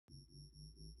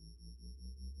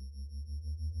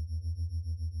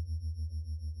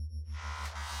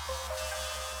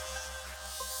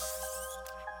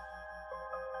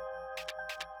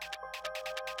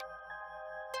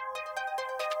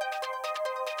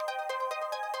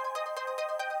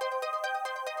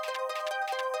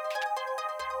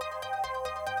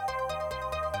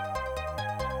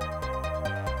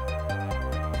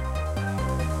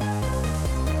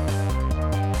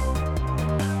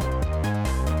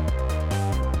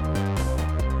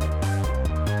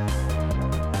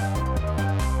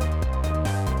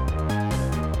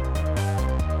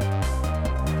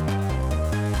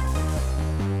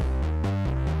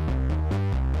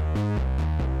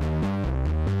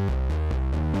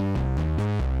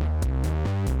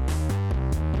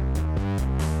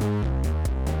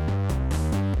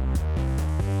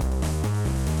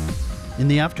In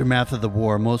the aftermath of the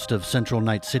war, most of central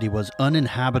Night City was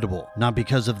uninhabitable, not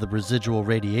because of the residual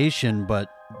radiation, but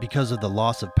because of the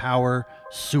loss of power,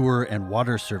 sewer, and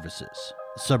water services.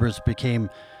 The suburbs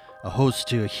became a host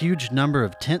to a huge number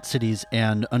of tent cities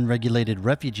and unregulated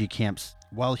refugee camps.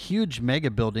 While huge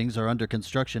mega buildings are under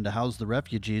construction to house the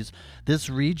refugees, this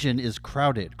region is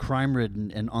crowded,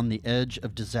 crime-ridden, and on the edge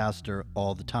of disaster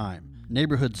all the time.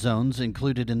 Neighborhood zones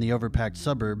included in the overpacked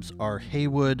suburbs are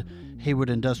Haywood, Haywood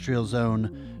Industrial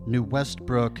Zone, New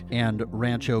Westbrook, and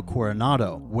Rancho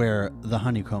Coronado, where the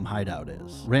Honeycomb Hideout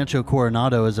is. Rancho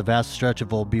Coronado is a vast stretch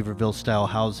of old Beaverville-style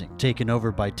housing, taken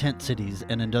over by tent cities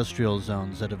and industrial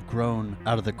zones that have grown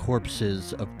out of the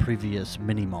corpses of previous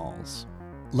mini-malls.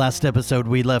 Last episode,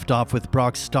 we left off with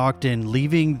Brock Stockton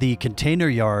leaving the container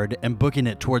yard and booking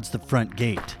it towards the front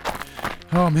gate.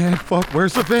 Oh man, fuck,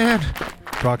 where's the van?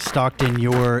 Brock Stockton,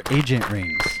 your agent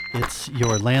rings. It's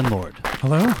your landlord.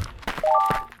 Hello?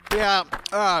 Yeah,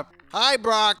 hi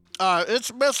Brock.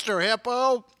 It's Mr.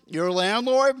 Hippo, your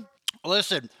landlord.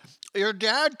 Listen, your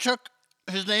dad took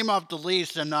his name off the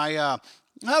lease and I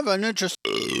have an interested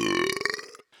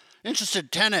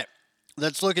tenant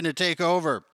that's looking to take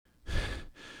over.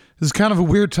 This is kind of a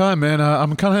weird time, man.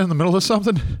 I'm kind of in the middle of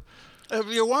something. If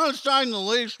you want to sign the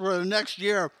lease for the next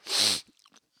year,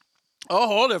 I'll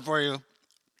hold it for you.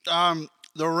 The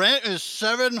rent is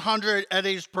 700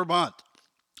 eddies per month,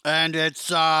 and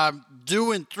it's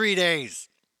due in 3 days.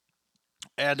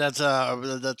 And that's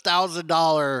the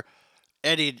 $1,000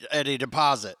 eddy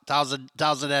deposit, thousand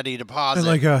eddy deposit.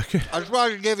 Like, I just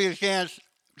wanted to give you a chance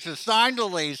to sign the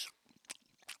lease,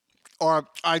 or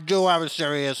I do have a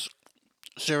serious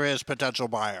potential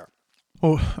buyer.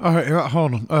 oh, all right,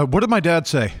 hold on. What did my dad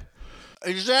say?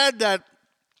 He said that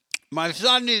my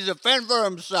son needs to fend for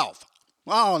himself.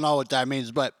 Well, I don't know what that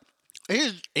means, but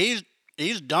he's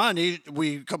done.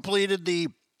 We completed the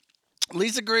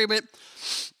lease agreement,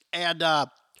 and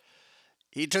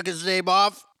he took his name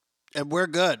off, and we're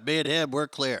good. Me and him, we're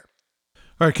clear.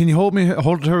 All right, can you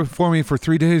hold her for me for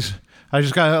 3 days? I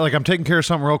just got, I'm taking care of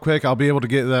something real quick. I'll be able to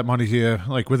get that money to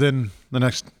you, within the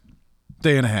next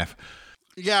day and a half.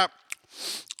 Yeah.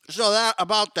 So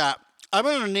about that, I'm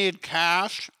gonna need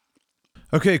cash.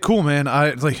 Okay, cool, man.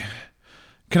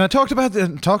 Can I talk about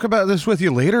this with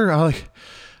you later? I'm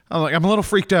a little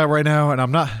freaked out right now, and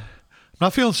I'm not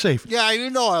feeling safe. Yeah, you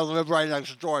know I live right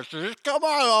next door, so just come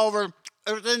on over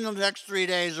within the next 3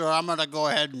 days, or I'm gonna go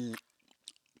ahead and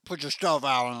put your stuff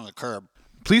out on the curb.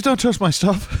 Please don't touch my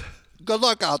stuff. Good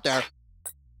luck out there.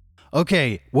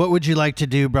 Okay, what would you like to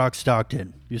do, Brock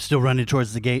Stockton? You're still running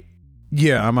towards the gate?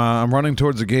 Yeah, I'm running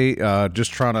towards the gate,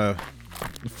 just trying to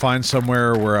find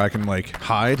somewhere where I can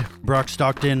hide. Brock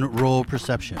Stockton, roll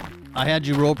perception. I had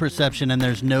you roll perception, and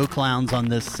there's no clowns on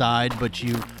this side, but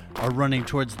you are running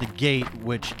towards the gate,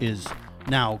 which is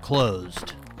now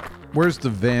closed. Where's the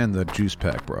van that Juice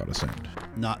Pack brought us in?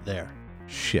 Not there.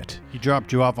 Shit. He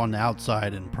dropped you off on the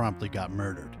outside and promptly got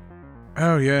murdered.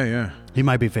 Oh, yeah. He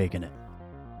might be faking it.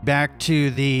 Back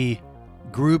to the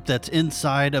group that's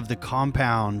inside of the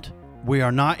compound. We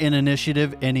are not in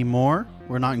initiative anymore.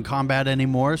 We're not in combat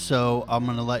anymore, so I'm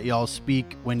going to let y'all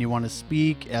speak when you want to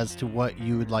speak as to what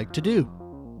you would like to do.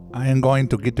 I am going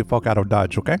to get the fuck out of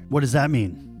Dodge, okay? What does that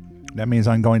mean? That means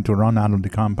I'm going to run out of the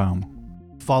compound.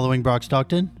 Following Brock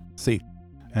Stockton? See.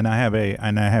 And I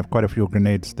have quite a few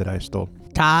grenades that I stole.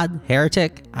 Todd,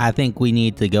 Heretic, I think we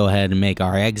need to go ahead and make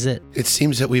our exit. It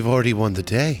seems that we've already won the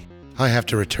day. I have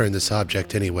to return this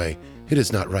object anyway. It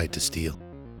is not right to steal.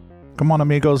 Come on,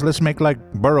 amigos, let's make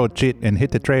burrow cheat and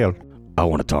hit the trail. I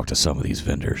want to talk to some of these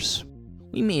vendors.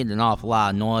 We made an awful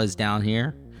lot of noise down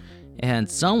here, and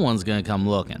someone's gonna come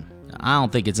looking. I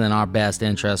don't think it's in our best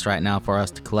interest right now for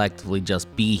us to collectively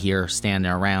just be here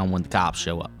standing around when the cops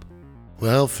show up.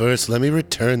 Well, first, let me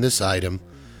return this item.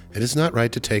 It is not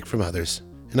right to take from others,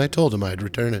 and I told him I'd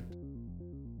return it.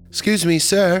 Excuse me,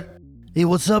 sir. Hey,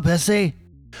 what's up, S.A.?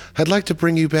 I'd like to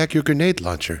bring you back your grenade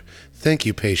launcher. Thank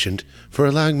you, patient, for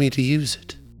allowing me to use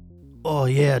it. Oh,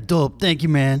 yeah, dope. Thank you,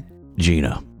 man.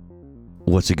 Gina,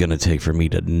 what's it gonna take for me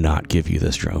to not give you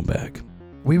this drone back?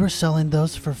 We were selling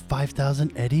those for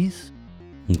 5,000 eddies.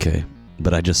 Okay,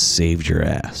 but I just saved your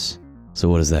ass. So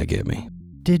what does that get me?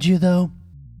 Did you, though?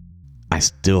 I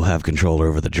still have control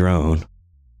over the drone.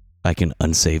 I can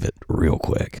unsave it real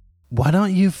quick. Why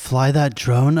don't you fly that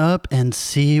drone up and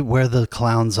see where the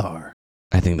clowns are?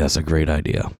 I think that's a great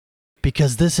idea.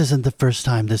 Because this isn't the first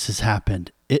time this has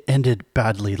happened. It ended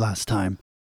badly last time.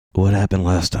 What happened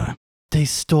last time? They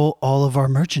stole all of our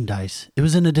merchandise. It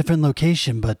was in a different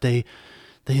location, but they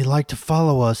like to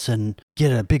follow us and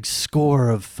get a big score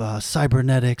of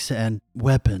cybernetics and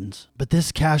weapons. But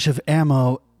this cache of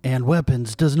ammo and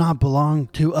weapons does not belong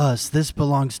to us. This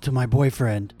belongs to my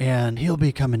boyfriend, and he'll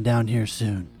be coming down here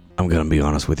soon. I'm gonna be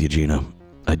honest with you, Gina.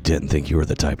 I didn't think you were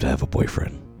the type to have a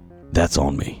boyfriend. That's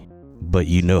on me. But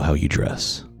you know how you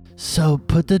dress. So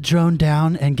put the drone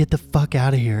down and get the fuck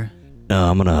out of here. No,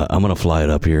 I'm gonna fly it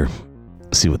up here.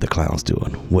 See what the clown's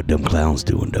doing. What them clowns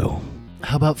doing, though.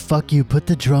 How about fuck you? Put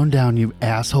the drone down, you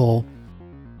asshole.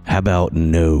 How about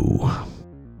no?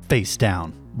 Face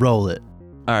down. Roll it.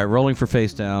 All right, rolling for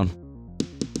face down.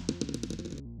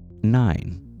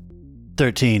 9.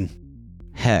 13.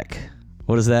 Heck.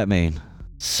 What does that mean?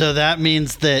 So that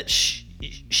means that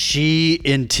she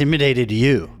intimidated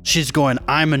you. She's going,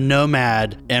 I'm a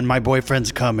nomad and my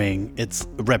boyfriend's coming. It's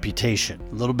a reputation.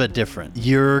 A little bit different.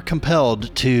 You're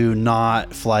compelled to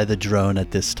not fly the drone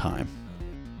at this time.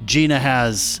 Gina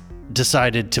has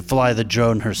decided to fly the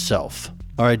drone herself.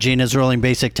 All right, Gina's rolling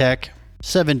basic tech.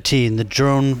 17. The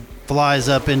drone flies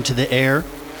up into the air.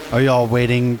 Are y'all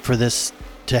waiting for this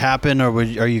to happen, or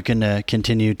are you going to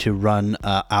continue to run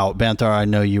out? Banthar, I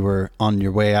know you were on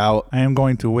your way out. I am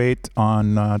going to wait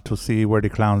on to see where the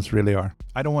clowns really are.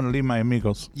 I don't want to leave my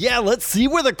amigos. Yeah, let's see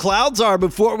where the clouds are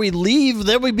before we leave.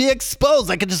 Then we'd be exposed.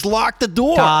 I could just lock the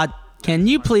door. Todd, can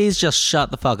you please just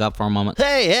shut the fuck up for a moment?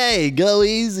 Hey, go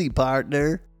easy,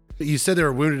 partner. You said they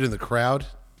were wounded in the crowd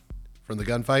from the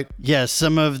gunfight? Yes,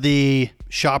 some of the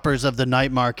shoppers of the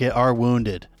night market are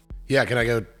wounded. Yeah, can I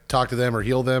go talk to them or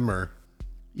heal them or...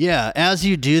 Yeah, as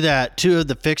you do that, 2 of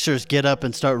the fixers get up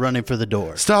and start running for the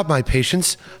door. Stop, my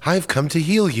patients. I've come to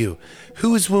heal you.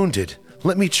 Who is wounded?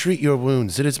 Let me treat your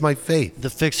wounds. It is my faith. The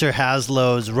fixer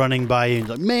Haslow's running by you. He's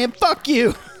like, man, fuck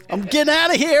you. I'm getting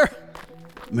out of here.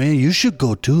 Man, you should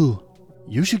go too.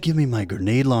 You should give me my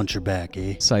grenade launcher back,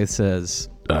 eh? Scythe says,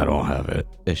 I don't have it.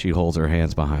 As she holds her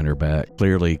hands behind her back,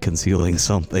 clearly concealing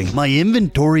something. My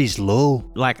inventory's low.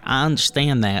 Like, I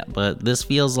understand that, but this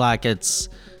feels like it's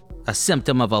a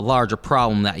symptom of a larger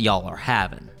problem that y'all are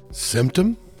having.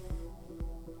 Symptom?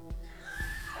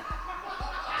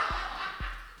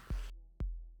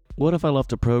 What if I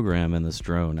left a program in this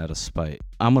drone out of spite?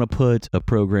 I'm going to put a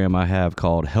program I have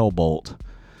called Hellbolt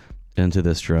into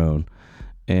this drone.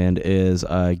 And as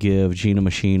I give Gina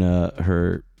Machina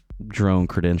her drone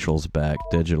credentials back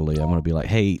digitally, I'm going to be like,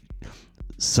 hey,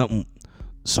 something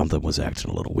was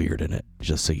acting a little weird in it.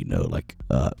 Just so you know, like,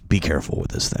 be careful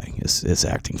with this thing. It's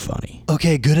acting funny.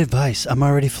 Okay, good advice. I'm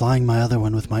already flying my other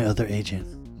one with my other agent.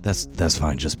 That's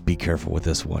fine. Just be careful with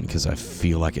this one because I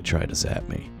feel like it tried to zap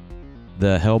me.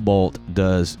 The Hellbolt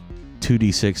does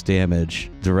 2d6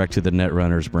 damage direct to the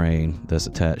Netrunner's brain that's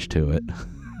attached to it.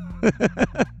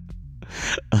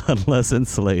 Unless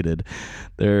insulated,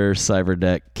 their cyber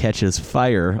deck catches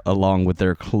fire along with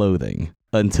their clothing.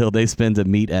 Until they spend a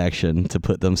meat action to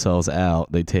put themselves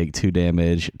out, they take 2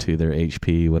 damage to their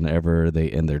HP whenever they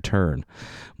end their turn.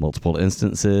 Multiple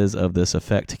instances of this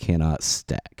effect cannot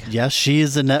stack. Yes, she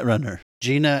is a Netrunner.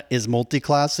 Gina is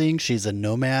multi-classing. She's a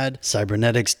nomad,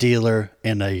 cybernetics dealer,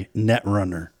 and a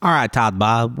Netrunner. All right, Todd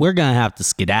Bob, we're going to have to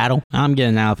skedaddle. I'm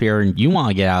getting out of here, and you want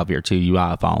to get out of here too. You ought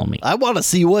to follow me. I want to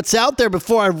see what's out there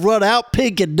before I run out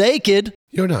pink and naked.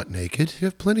 You're not naked. You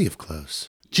have plenty of clothes.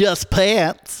 Just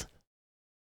pants.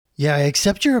 Yeah, I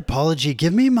accept your apology.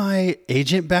 Give me my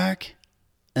agent back.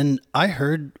 And I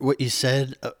heard what you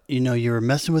said. You were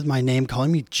messing with my name,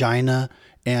 calling me Gina,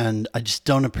 and I just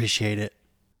don't appreciate it.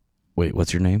 Wait,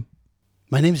 what's your name?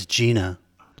 My name's Gina.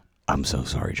 I'm so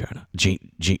sorry, Gina. Gina.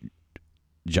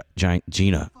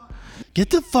 Get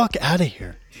the fuck out of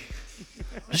here.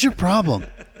 What's your problem?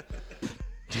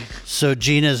 So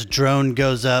Gina's drone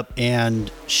goes up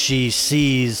and she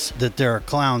sees that there are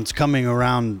clowns coming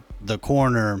around the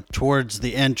corner towards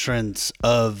the entrance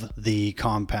of the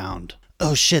compound.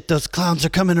 Oh shit, those clowns are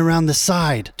coming around the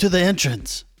side to the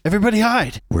entrance. Everybody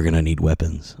hide. We're gonna need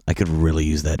weapons. I could really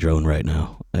use that drone right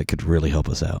now. That could really help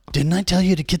us out. Didn't I tell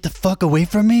you to get the fuck away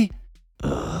from me?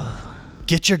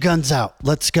 Get your guns out.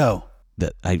 Let's go.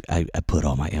 That I put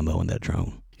all my ammo in that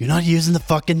drone. You're not using the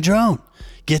fucking drone.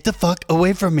 Get the fuck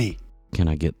away from me. Can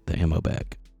I get the ammo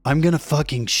back? I'm gonna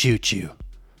fucking shoot you.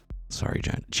 Sorry,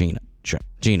 Gina.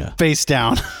 Face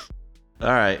down. All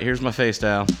right, here's my face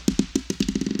down.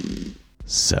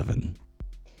 7.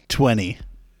 20.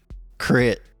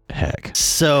 Crit. Heck.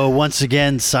 So once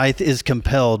again, Scythe is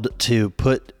compelled to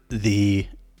put the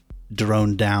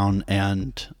drone down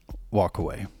and walk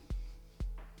away.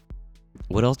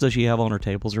 What else does she have on her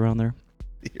tables around there?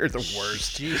 You're the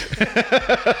worst.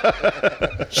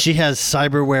 She has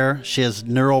cyberware. She has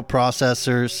neural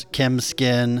processors, chem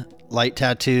skin, light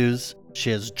tattoos. She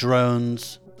has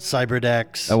drones,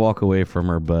 cyberdecks. I walk away from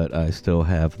her, but I still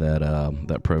have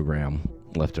that program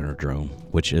left in her drone,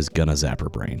 which is gonna zap her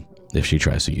brain if she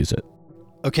tries to use it.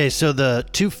 Okay, so the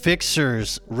two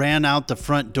fixers ran out the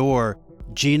front door.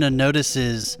 Gina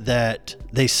notices that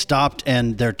they stopped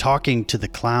and they're talking to the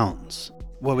clowns.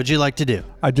 What would you like to do?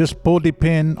 I just pulled the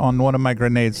pin on one of my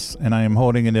grenades and I am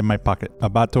holding it in my pocket,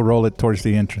 about to roll it towards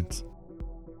the entrance.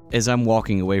 As I'm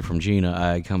walking away from Gina,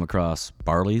 I come across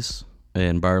Barley's,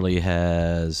 and Barley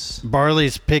has...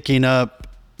 Barley's picking up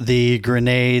the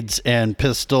grenades and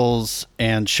pistols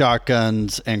and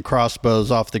shotguns and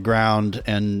crossbows off the ground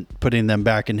and putting them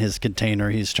back in his container.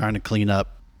 He's trying to clean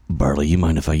up. Barley, you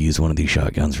mind if I use one of these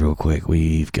shotguns real quick?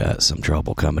 We've got some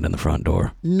trouble coming in the front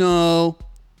door. No,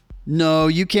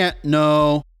 you can't.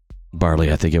 No.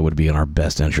 Barley, I think it would be in our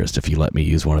best interest if you let me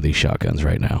use one of these shotguns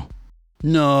right now.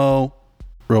 No.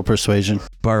 Roll persuasion.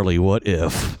 Barley, what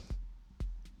if...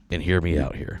 And hear me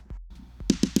out here.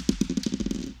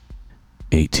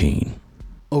 18.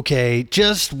 Okay,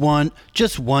 just one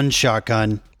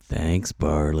shotgun. Thanks,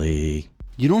 Barley.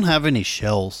 You don't have any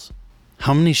shells.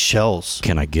 How many shells?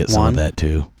 Can I get some One, of that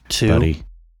too, two, buddy?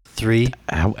 3,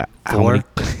 How 4. many,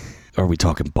 are we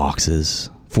talking boxes?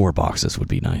 4 boxes would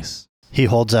be nice. He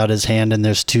holds out his hand and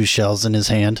there's 2 shells in his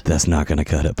hand. That's not going to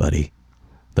cut it, buddy.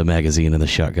 The magazine and the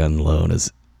shotgun alone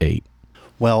is 8.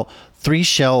 Well, 3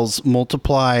 shells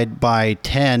multiplied by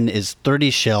 10 is 30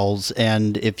 shells,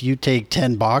 and if you take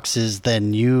 10 boxes,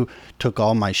 then you took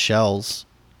all my shells.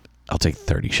 I'll take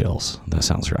 30 shells. That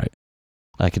sounds right.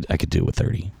 I could do with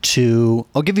 30. 2.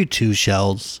 I'll give you 2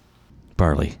 shells.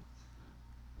 Barley.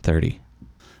 30.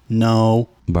 No.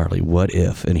 Barley, what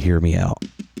if, and hear me out,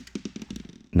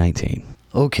 19.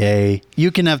 Okay,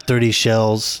 you can have 30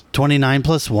 shells. 29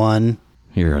 plus 1.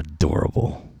 You're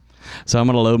adorable. So I'm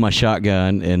going to load my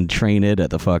shotgun and train it at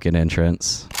the fucking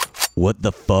entrance. What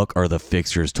the fuck are the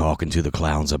fixers talking to the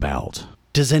clowns about?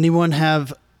 Does anyone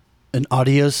have an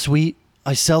audio suite?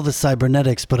 I sell the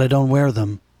cybernetics, but I don't wear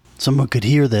them. Someone could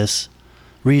hear this.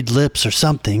 Read lips or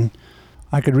something.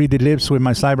 I could read the lips with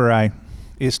my cyber eye.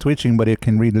 It's twitching, but it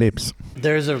can read lips.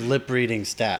 There's a lip reading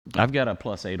stat. I've got a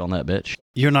 +8 on that bitch.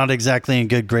 You're not exactly in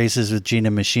good graces with Gina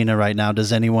Machina right now.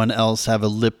 Does anyone else have a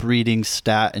lip reading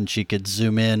stat and she could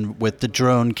zoom in with the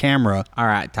drone camera? All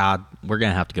right, Todd, we're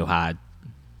going to have to go hide.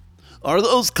 Are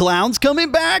those clowns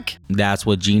coming back? That's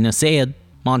what Gina said.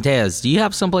 Montez, do you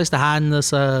have someplace to hide in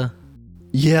this,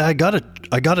 Yeah, I got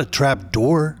a trap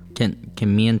door.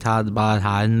 Can me and Todd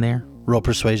hide in there? Roll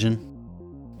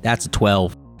persuasion. That's a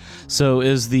 12. So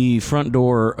is the front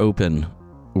door open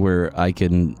where I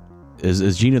can...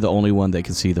 Is Gina the only one that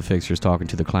can see the fixers talking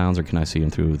to the clowns, or can I see them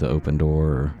through the open door?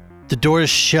 Or? The door is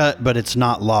shut, but it's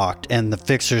not locked, and the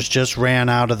fixers just ran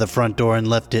out of the front door and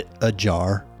left it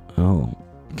ajar. Oh.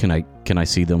 Can I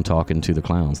see them talking to the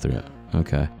clowns through it?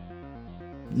 Okay.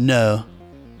 No.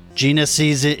 Gina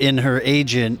sees it in her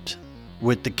agent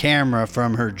with the camera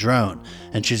from her drone,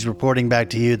 and she's reporting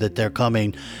back to you that they're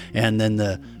coming, and then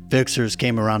the fixers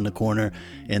came around the corner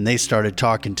and they started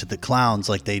talking to the clowns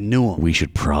like they knew them. We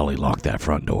should probably lock that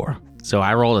front door. So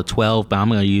I rolled a 12, but I'm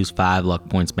going to use 5 luck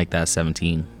points to make that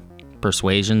 17.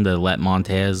 Persuasion to let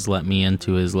Montez let me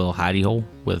into his little hidey hole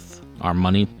with our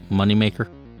money maker.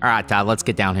 All right, Todd, let's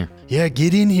get down here. Yeah,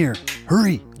 get in here.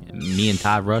 Hurry. Me and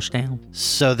Todd rush down.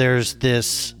 So there's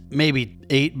this maybe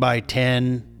 8 by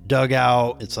 10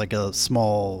 dugout. It's like a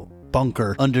small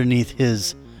bunker underneath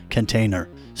his container.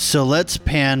 So let's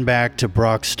pan back to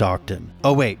Brock Stockton.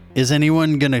 Oh, wait. Is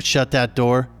anyone going to shut that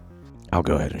door? I'll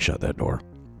go ahead and shut that door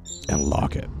and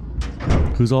lock it.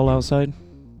 Who's all outside?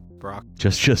 Brock.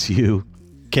 Just you.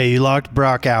 Okay, you locked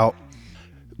Brock out.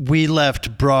 We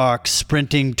left Brock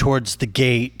sprinting towards the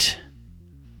gate.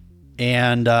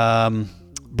 And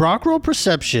Brock, roll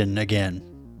perception again.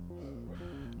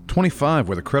 25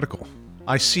 with a critical.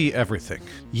 I see everything.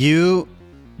 You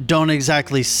don't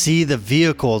exactly see the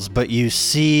vehicles, but you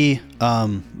see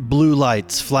blue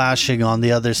lights flashing on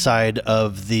the other side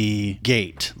of the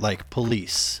gate, like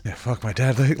police. Yeah, fuck, my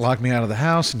dad locked me out of the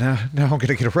house. Now I'm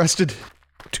gonna get arrested.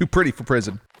 Too pretty for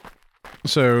prison.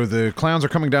 So the clowns are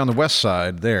coming down the west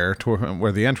side there, to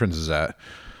where the entrance is at.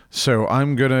 So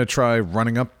I'm gonna try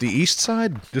running up the east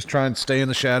side. Just try and stay in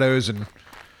the shadows and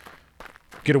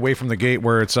get away from the gate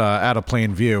where it's out of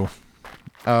plain view.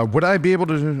 Would I be able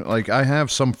to, I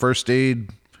have some first aid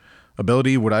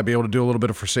ability. Would I be able to do a little bit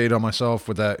of first aid on myself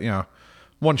with that,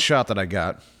 one shot that I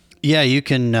got? Yeah, you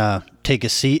can take a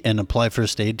seat and apply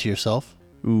first aid to yourself.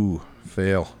 Ooh,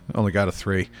 fail. Only got a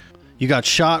 3. You got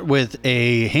shot with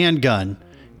a handgun,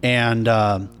 and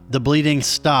the bleeding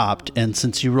stopped. And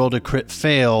since you rolled a crit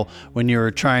fail when you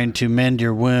were trying to mend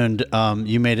your wound,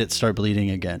 you made it start bleeding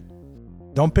again.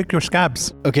 Don't pick your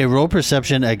scabs. Okay, roll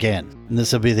perception again. And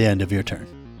this will be the end of your turn.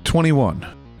 21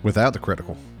 without the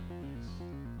critical.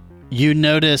 You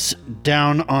notice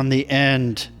down on the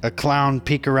end a clown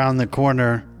peek around the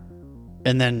corner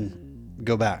and then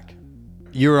go back.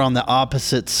 You're on the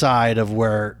opposite side of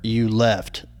where you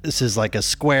left. This is like a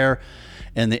square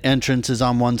and the entrance is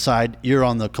on one side. You're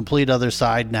on the complete other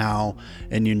side now,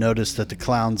 and you notice that the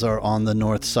clowns are on the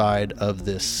north side of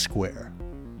this square.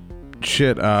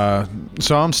 Shit,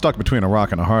 so I'm stuck between a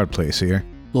rock and a hard place here.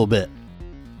 A little bit.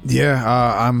 Yeah,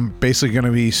 I'm basically going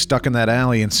to be stuck in that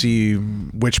alley and see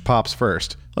which pops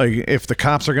first. Like, if the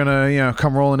cops are going to,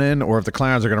 come rolling in, or if the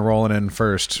clowns are going to roll in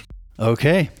first.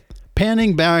 Okay.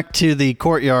 Panning back to the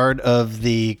courtyard of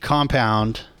the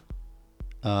compound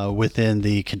within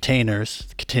the container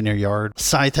yard.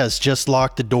 Scythe has just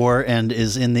locked the door and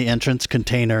is in the entrance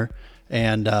container.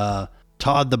 And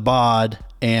Todd the Bod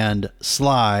and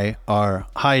Sly are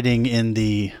hiding in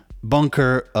the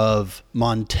bunker of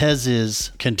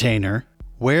Montez's container.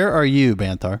 Where are you,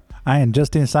 Banthar? I am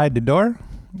just inside the door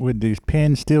with the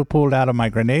pin still pulled out of my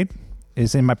grenade.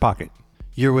 It's in my pocket.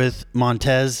 You're with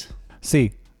Montez?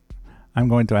 See, I'm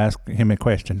going to ask him a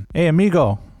question. Hey,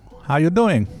 amigo, how you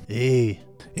doing? Hey.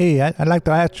 Hey, I'd like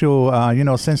to ask you,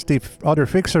 since the other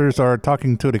fixers are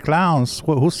talking to the clowns,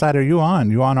 whose side are you on?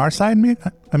 You on our side,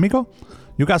 amigo?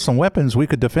 You got some weapons. We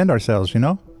could defend ourselves,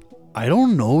 I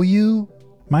don't know you.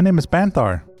 My name is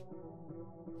Banthar.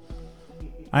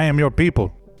 I am your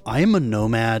people. I am a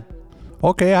nomad.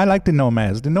 Okay, I like the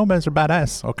nomads. The nomads are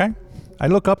badass, okay? I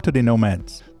look up to the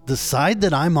nomads. The side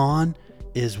that I'm on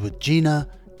is with Gina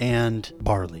and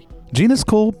Barley. Gina's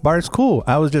cool. Bart's cool.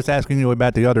 I was just asking you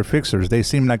about the other fixers. They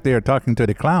seem like they are talking to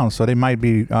the clowns, so they may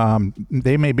be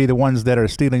the ones that are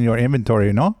stealing your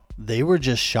inventory, They were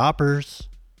just shoppers.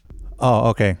 Oh,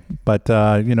 okay. But,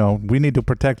 we need to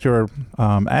protect your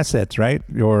assets, right?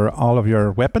 All of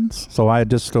your weapons. So I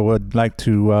just would like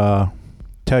to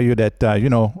tell you that,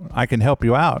 I can help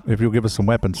you out if you give us some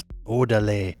weapons.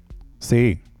 Odale.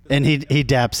 See. And he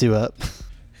daps you up.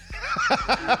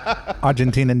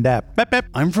 Argentinian dap. Bep, bep.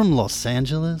 I'm from Los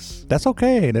Angeles. That's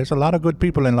okay. There's a lot of good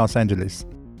people in Los Angeles.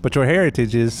 But your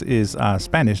heritage is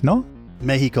Spanish, no?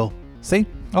 Mexico. See?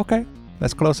 Okay.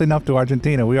 That's close enough to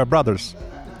Argentina. We are brothers.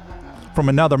 From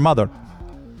another mother.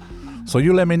 So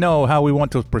you let me know how we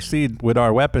want to proceed with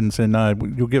our weapons, and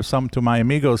you give some to my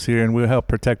amigos here, and we'll help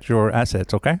protect your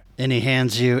assets, okay? And he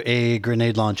hands you a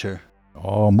grenade launcher.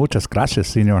 Oh, muchas gracias,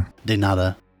 senor. De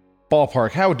nada.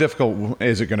 Ballpark, how difficult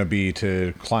is it going to be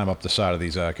to climb up the side of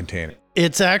these containers?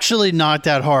 It's actually not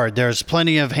that hard. There's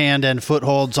plenty of hand and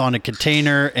footholds on a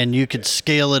container, and you could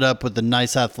scale it up with a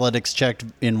nice athletics check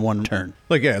in one turn.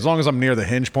 Like, yeah, as long as I'm near the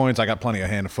hinge points, I got plenty of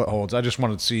hand and footholds. I just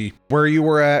wanted to see where you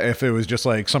were at, if it was just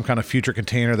like some kind of future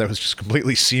container that was just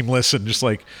completely seamless and just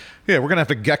like, yeah, we're going to have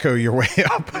to gecko your way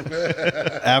up.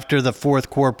 After the Fourth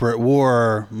Corporate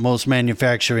War, most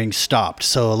manufacturing stopped.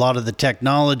 So a lot of the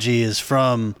technology is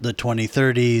from the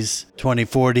 2030s,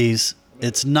 2040s.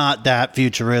 It's not that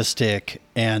futuristic,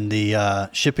 and the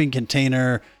shipping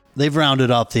container, they've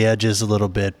rounded off the edges a little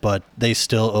bit, but they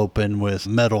still open with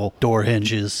metal door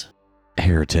hinges.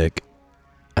 Heretic,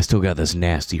 I still got this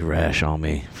nasty rash on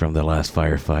me from the last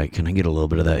firefight. Can I get a little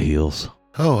bit of that heals?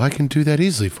 Oh, I can do that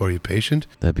easily for you, patient.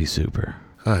 That'd be super.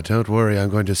 Don't worry, I'm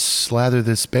going to slather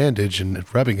this bandage in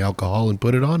rubbing alcohol and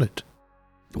put it on it.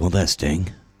 Won't that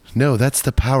sting? No, that's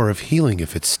the power of healing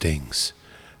if it stings.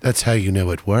 That's how you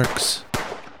know it works.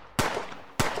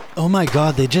 Oh my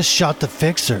god, they just shot the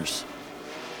fixers.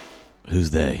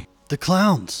 Who's they? The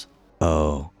clowns.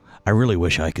 Oh, I really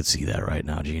wish I could see that right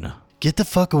now, Gina. Get the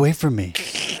fuck away from me.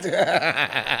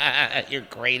 Your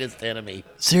greatest enemy.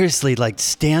 Seriously,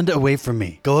 stand away from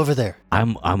me. Go over there.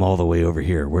 I'm all the way over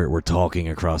here. We're talking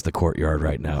across the courtyard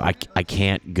right now. I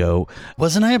can't go.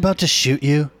 Wasn't I about to shoot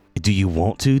you? Do you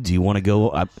want to? Do you want to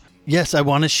go? Yes, I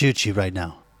want to shoot you right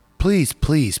now. Please,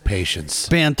 patience.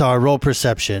 Banthar, roll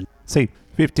perception. See,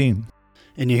 15.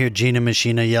 And you hear Gina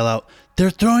Machina yell out, "They're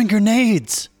throwing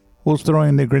grenades!" Who's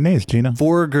throwing the grenades, Gina?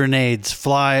 4 grenades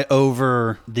fly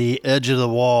over the edge of the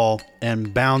wall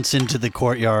and bounce into the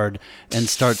courtyard and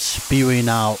start spewing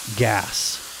out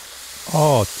gas.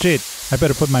 Oh, shit. I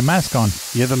better put my mask on.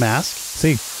 You have a mask?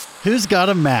 See. Who's got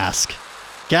a mask?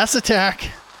 Gas attack.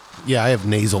 Yeah, I have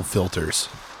nasal filters.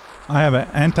 I have an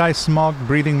anti-smog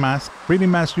breathing mask.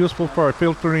 Breathing mask useful for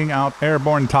filtering out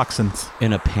airborne toxins.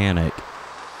 In a panic,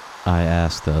 I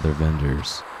asked the other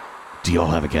vendors, do y'all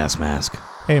have a gas mask?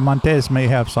 Hey, Montez may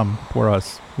have some for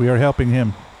us. We are helping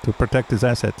him to protect his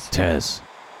assets. Tez,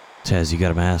 you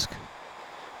got a mask?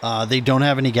 They don't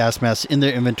have any gas masks in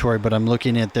their inventory, but I'm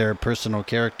looking at their personal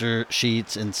character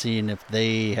sheets and seeing if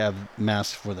they have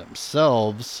masks for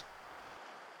themselves.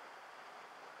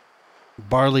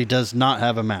 Barley does not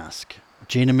have a mask.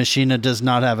 Gina Machina does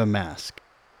not have a mask.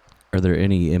 Are there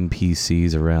any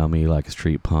NPCs around me, like a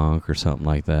street punk or something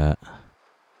like that?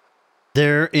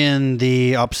 They're in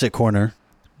the opposite corner.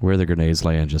 Where the grenades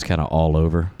land, just kind of all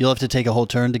over? You'll have to take a whole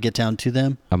turn to get down to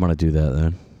them. I'm going to do that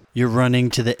then. You're running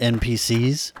to the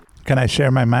NPCs? Can I share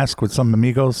my mask with some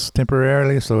amigos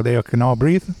temporarily so they can all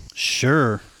breathe?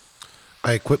 Sure.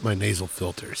 I equip my nasal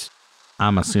filters.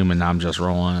 I'm assuming I'm just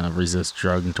rolling a resist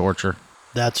drug and torture.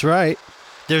 That's right.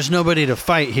 There's nobody to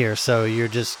fight here, so you're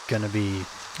just going to be...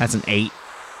 That's an 8.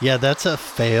 Yeah, that's a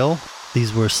fail.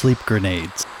 These were sleep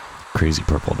grenades. Crazy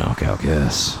purple knockout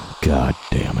gas. God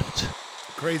damn it.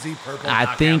 Crazy purple.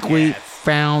 I think we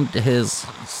found his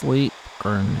sleep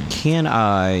grenade. Can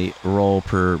I roll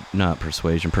not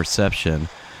persuasion, perception,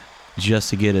 just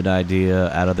to get an idea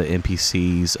out of the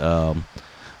NPCs,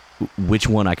 which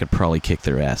one I could probably kick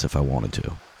their ass if I wanted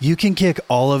to? You can kick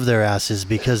all of their asses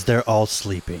because they're all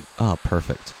sleeping. Oh,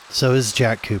 perfect. So is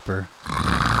Jack Cooper.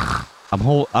 I'm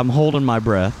holding my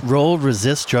breath. Roll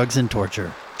resist drugs and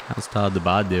torture. How's Todd the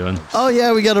Bod doing? Oh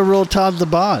yeah, we got to roll Todd the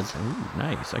Bod. Ooh,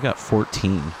 nice. I got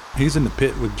 14. He's in the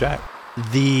pit with Jack.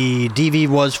 The DV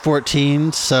was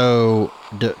 14, so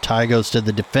tie goes to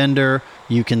the defender.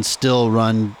 You can still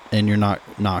run, and you're not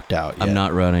knocked out yet. I'm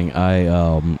not running.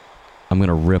 I'm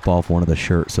gonna rip off one of the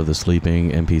shirts of the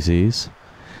sleeping NPCs,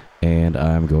 and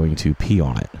I'm going to pee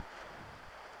on it.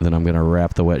 Then I'm gonna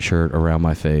wrap the wet shirt around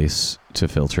my face to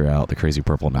filter out the crazy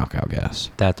purple knockout gas.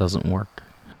 That doesn't work.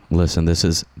 Listen, this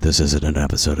isn't an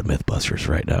episode of Mythbusters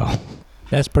right now.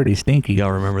 That's pretty stinky.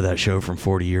 Y'all remember that show from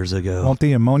 40 years ago? Won't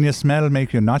the ammonia smell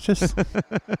make you nauseous?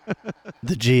 The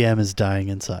GM is dying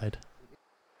inside.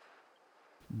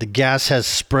 The gas has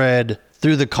spread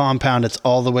through the compound. It's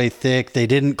all the way thick. They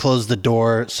didn't close the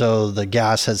door, so the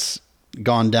gas has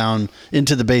gone down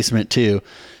into the basement too.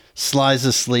 Sly's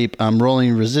asleep. I'm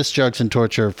rolling resist drugs and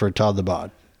torture for Todd the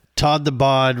Bod. Todd the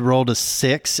Bod rolled a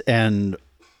 6 and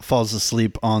falls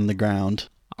asleep on the ground.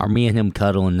 Are me and him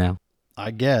cuddling now? I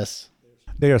guess.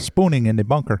 They are spooning in the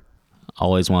bunker.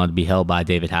 Always wanted to be held by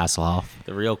David Hasselhoff.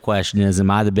 The real question is, am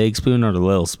I the big spoon or the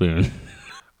little spoon?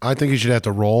 I think you should have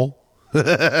to roll.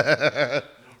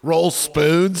 Roll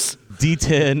spoons.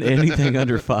 D10, anything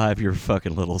under 5, you're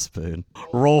fucking little spoon.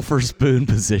 Roll for spoon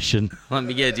position. Let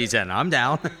me get a D10. I'm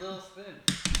down.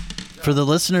 For the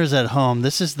listeners at home,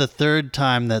 this is the third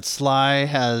time that Sly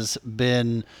has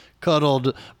been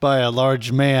cuddled by a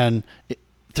large man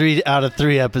 3 out of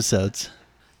 3 episodes.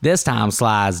 This time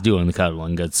Sly's doing the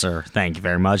cuddling, good sir. Thank you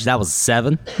very much. That was a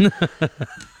 7.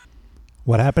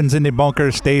 What happens in the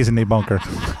bunker stays in the bunker.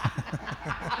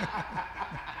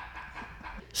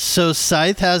 So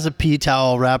Scythe has a pee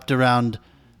towel wrapped around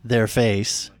their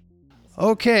face.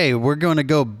 Okay, we're going to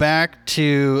go back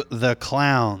to the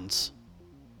clowns.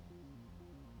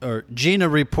 Gina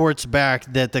reports back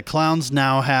that the clowns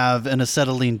now have an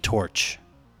acetylene torch,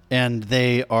 and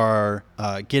they are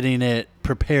getting it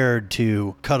prepared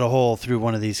to cut a hole through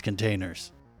one of these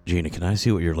containers. Gina, can I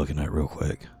see what you're looking at real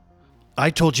quick? I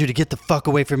told you to get the fuck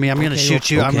away from me. I'm going to shoot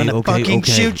you. I'm going to fucking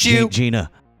shoot you. Gina,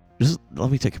 just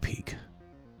let me take a peek.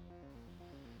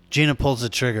 Gina pulls the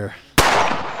trigger.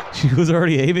 She was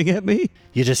already aiming at me?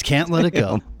 You just can't let it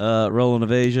go. Roll an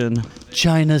evasion.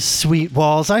 China's sweet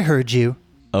walls. I heard you.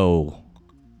 Oh,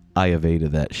 I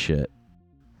evaded that shit.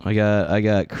 I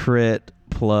got crit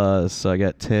plus, I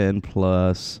got 10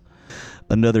 plus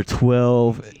another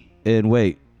 12. And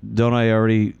wait,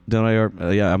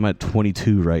 yeah, I'm at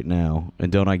 22 right now. And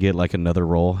don't I get like another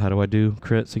roll? How do I do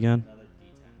crits again?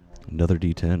 Another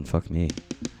D10. Fuck me.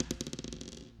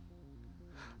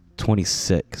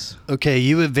 26. Okay,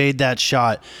 you evade that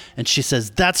shot. And she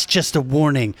says, that's just a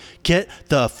warning. Get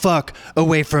the fuck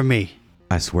away from me.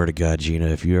 I swear to God, Gina,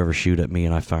 if you ever shoot at me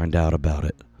and I find out about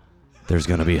it, there's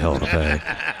going to be hell to pay.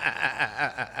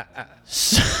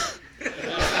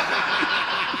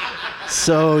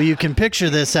 So you can picture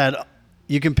this at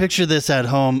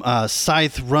home.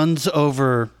 Scythe runs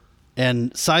over,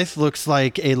 and Scythe looks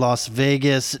like a Las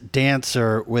Vegas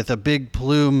dancer with a big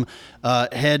plume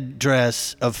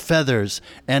headdress of feathers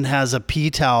and has a pee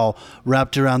towel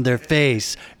wrapped around their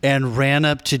face, and ran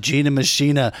up to Gina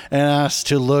Machina and asked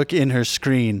to look in her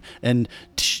screen, and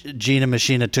Gina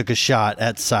Machina took a shot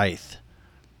at Scythe.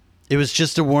 It was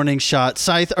just a warning shot.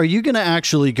 Scythe, are you going to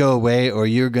actually go away, or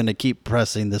you're going to keep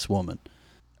pressing this woman?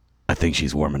 I think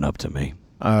she's warming up to me.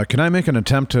 Can I make an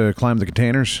attempt to climb the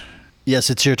containers? Yes,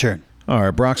 it's your turn. All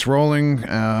right, Brock's rolling.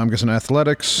 I'm guessing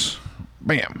athletics.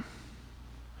 Bam.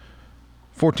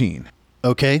 14.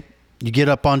 Okay. You get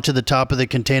up onto the top of the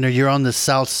container. You're on the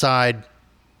south side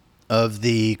of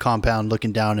the compound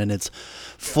looking down, and it's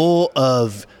full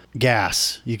of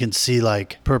gas. You can see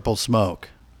like purple smoke.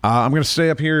 I'm going to stay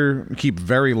up here and keep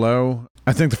very low.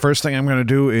 I think the first thing I'm going to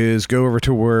do is go over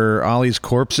to where Ollie's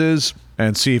corpse is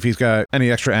and see if he's got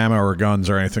any extra ammo or guns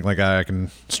or anything like that I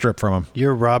can strip from him.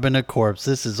 You're robbing a corpse.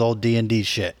 This is old D&D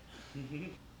shit.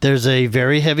 There's a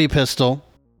very heavy pistol,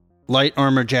 light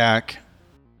armor jack,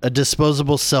 a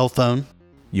disposable cell phone,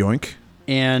 Yoink.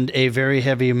 and a very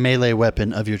heavy melee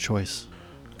weapon of your choice.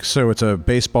 So it's a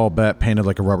baseball bat painted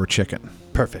like a rubber chicken.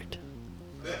 Perfect.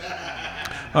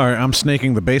 All right, I'm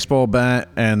snaking the baseball bat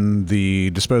and the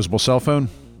disposable cell phone.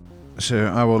 So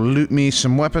I will loot me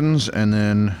some weapons, and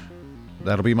then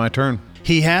that'll be my turn.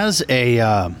 He has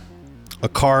a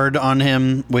card on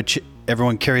him, which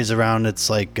everyone carries around. It's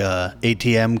like a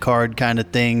ATM card kind of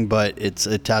thing, but it's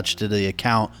attached to the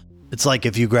account. It's like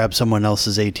if you grab someone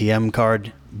else's ATM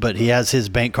card, but he has his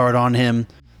bank card on him.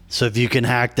 So if you can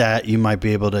hack that, you might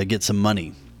be able to get some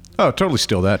money. Oh, totally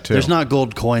steal that, too. There's not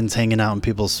gold coins hanging out in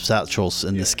people's satchels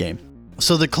in this game.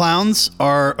 So the clowns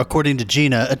are, according to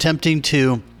Gina, attempting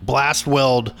to blast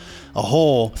weld a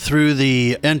hole through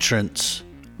the entrance.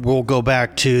 We'll go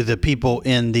back to the people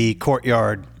in the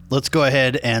courtyard. Let's go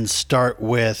ahead and start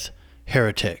with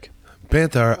Heretic.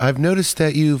 Banthar, I've noticed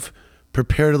that you've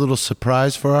prepared a little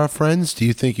surprise for our friends. Do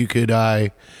you think you could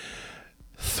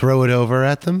throw it over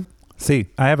at them? See,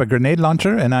 I have a grenade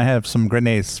launcher and I have some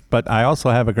grenades, but I also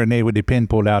have a grenade with the pin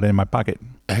pulled out in my pocket.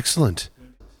 Excellent.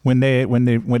 When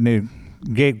the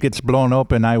gate gets blown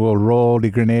open, I will roll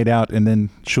the grenade out and then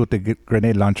shoot the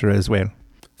grenade launcher as well.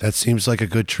 That seems like a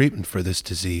good treatment for this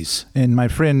disease. And my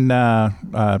friend,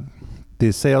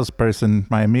 the salesperson,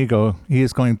 my amigo, he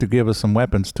is going to give us some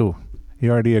weapons too. He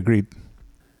already agreed.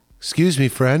 Excuse me,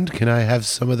 friend. Can I have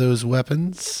some of those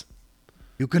weapons?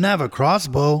 You can have a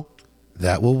crossbow.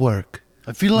 That will work.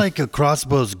 I feel like a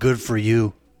crossbow's good for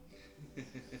you.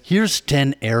 Here's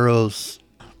 10 arrows.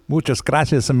 Muchas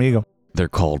gracias, amigo. They're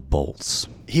called bolts.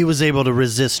 He was able to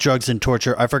resist drugs and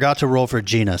torture. I forgot to roll for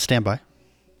Gina. Stand by.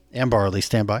 And Barley,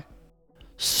 stand by.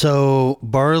 So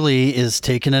Barley is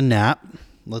taking a nap.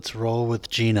 Let's roll with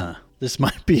Gina. This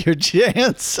might be your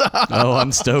chance. Oh,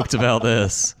 I'm stoked about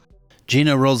this.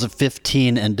 Gina rolls a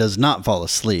 15 and does not fall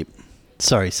asleep.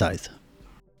 Sorry, Scythe.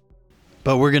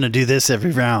 But we're going to do this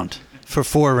every round for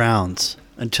 4 rounds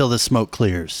until the smoke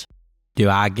clears. Do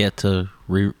I get to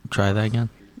try that again?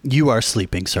 You are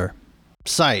sleeping, sir.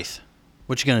 Scythe,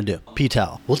 what you going to do?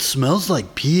 P-Tal. What smells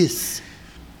like piss?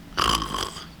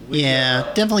 Yeah,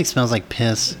 definitely smells like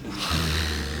piss.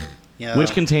 Yeah, Which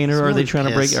container are smells they like trying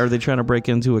to break? piss. Are they trying to break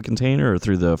into a container or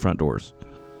through the front doors?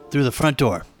 Through the front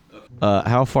door.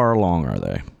 How far along are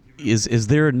they? Is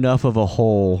there enough of a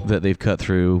hole that they've cut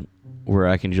through where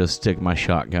I can just stick my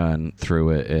shotgun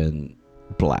through it and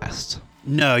blast?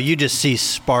 No, you just see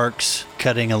sparks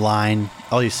cutting a line.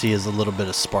 All you see is a little bit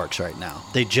of sparks right now.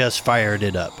 They just fired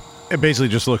it up. It basically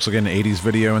just looks like an 80s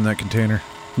video in that container.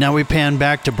 Now we pan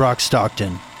back to Brock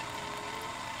Stockton.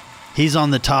 He's on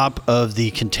the top of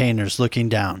the containers looking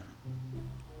down.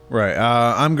 Right.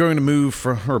 I'm going to move,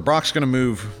 or Brock's going to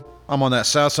move. I'm on that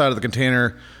south side of the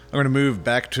container. I'm going to move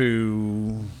back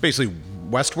to basically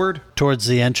westward. Towards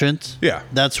the entrance? Yeah.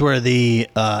 That's where the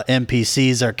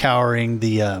NPCs are cowering,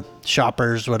 the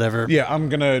shoppers, whatever. Yeah, I'm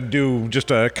going to do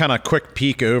just a kind of quick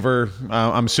peek over.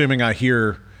 I'm assuming I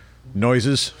hear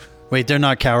noises. Wait, they're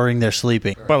not cowering, they're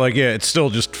sleeping. But, like, yeah, it's still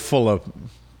just full of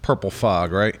purple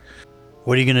fog, right?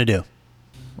 What are you going to do?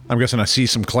 I'm guessing I see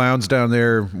some clowns down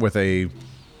there with a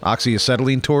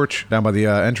oxyacetylene torch down by the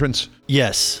entrance.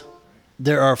 Yes.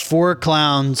 There are 4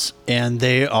 clowns, and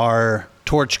they are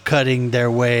torch cutting their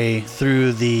way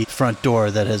through the front door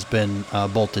that has been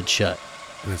bolted shut.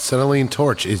 An acetylene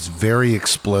torch is very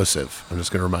explosive. I'm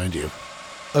just going to remind you.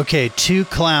 Okay, 2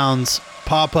 clowns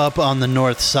pop up on the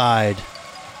north side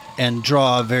and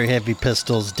draw very heavy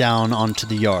pistols down onto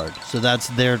the yard. So that's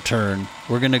their turn.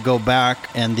 We're going to go back,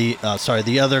 and the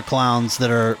other clowns that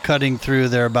are cutting through,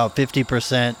 they're about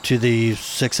 50% to the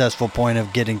successful point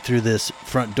of getting through this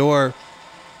front door.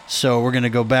 So we're going to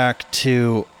go back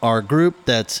to our group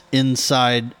that's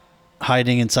inside,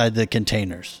 hiding inside the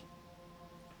containers.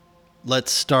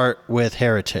 Let's start with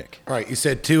Heretic. All right, you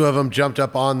said 2 of them jumped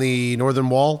up on the northern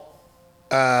wall.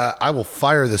 I will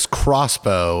fire this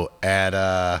crossbow at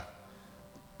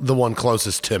the one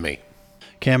closest to me.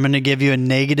 Okay, I'm going to give you a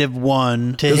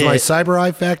 -1 to Does hit. my cyber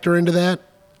eye factor into that?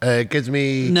 It gives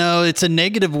me... No, it's a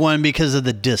 -1 because of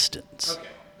the distance. Okay.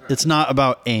 It's not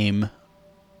about aim.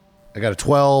 I got a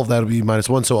 12. That'll be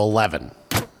 -1, so 11.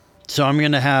 So I'm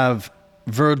going to have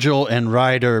Virgil and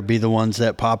Ryder be the ones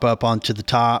that pop up onto the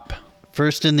top.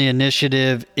 First in the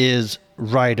initiative is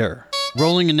Ryder.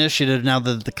 Rolling initiative, now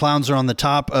that the clowns are on the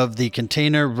top of the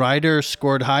container, Ryder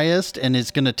scored highest and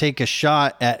is going to take a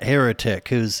shot at Heretic,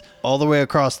 who's all the way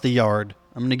across the yard.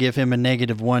 I'm going to give him a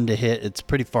 -1 to hit. It's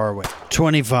pretty far away.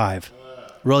 25.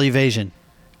 Roll evasion.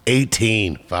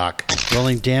 18. Fuck.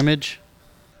 Rolling damage.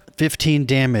 15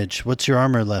 damage. What's your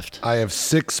armor left? I have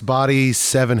 6 body,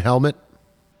 7 helmet.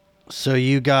 So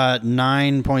you got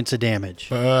 9 points of damage.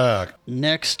 Fuck.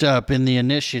 Next up in the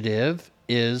initiative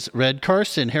is Red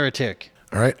Carson, Heretic.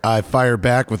 All right, I fire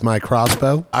back with my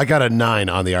crossbow. I got a 9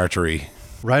 on the archery.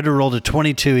 Ryder rolled a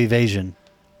 22 evasion.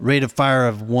 Rate of fire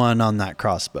of 1 on that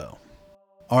crossbow.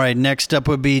 All right, next up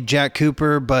would be Jack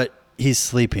Cooper, but he's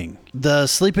sleeping. The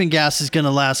sleeping gas is going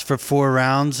to last for 4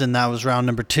 rounds, and that was round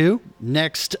number 2.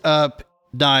 Next up,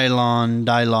 Dylon.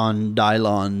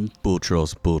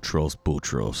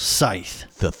 Boutros. Scythe.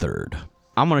 The third.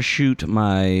 I'm going to shoot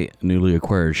my newly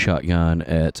acquired shotgun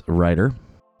at Ryder.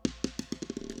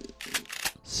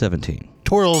 17.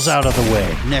 Twirls out of the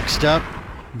way. Next up,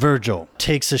 Virgil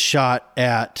takes a shot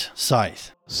at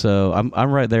Scythe. So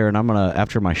I'm right there, and I'm going to,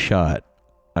 after my shot,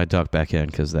 I duck back in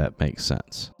because that makes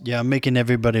sense. Yeah, I'm making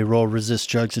everybody roll resist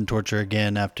drugs and torture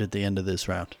again after the end of this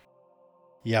round.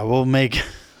 Yeah, we'll make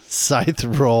Scythe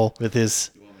roll with his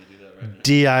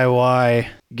DIY.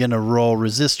 Gonna roll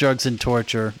resist drugs and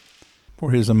torture.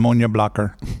 For his ammonia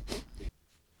blocker.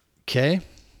 Okay.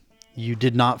 You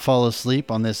did not fall asleep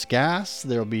on this gas.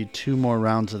 There'll be 2 more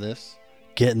rounds of this.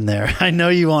 Getting there. I know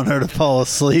you want her to fall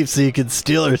asleep so you can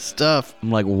steal her stuff.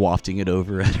 I'm like wafting it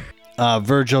over at her.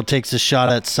 Virgil takes a shot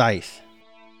at Scythe.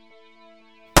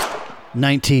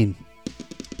 19.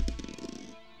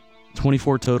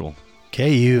 24 total.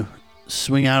 Okay, you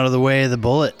swing out of the way. The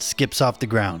bullet skips off the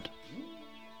ground.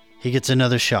 He gets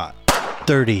another shot.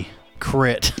 30.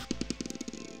 Crit.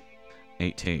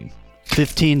 18.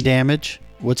 15 damage.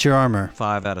 What's your armor?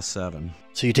 5 out of 7.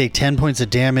 So you take 10 points of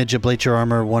damage, ablate your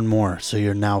armor 1 more. So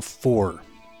you're now 4.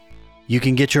 You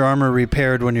can get your armor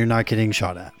repaired when you're not getting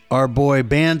shot at. Our boy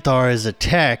Banthar is a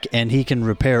tech, and he can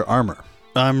repair armor.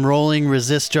 I'm rolling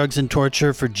resist drugs and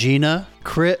torture for Gina.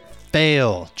 Crit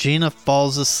fail. Gina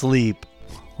falls asleep.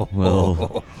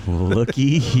 Well,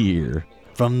 looky here.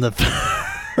 From the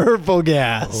purple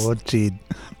gas. Oh, gee.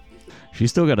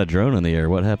 She's still got a drone in the air.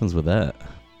 What happens with that?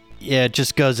 Yeah, it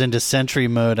just goes into sentry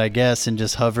mode, I guess, and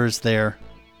just hovers there.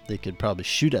 They could probably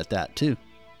shoot at that, too.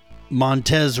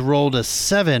 Montez rolled a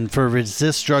 7 for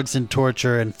resist drugs and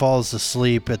torture and falls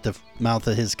asleep at the mouth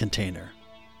of his container.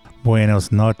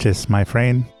 Buenos noches, my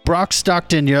friend. Brock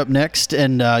Stockton, you're up next,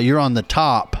 and you're on the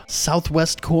top,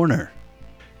 southwest corner.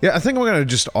 Yeah, I think I'm going to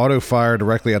just auto-fire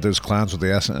directly at those clowns with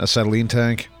the acetylene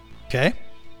tank. Okay.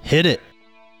 Hit it.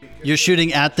 You're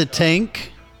shooting at the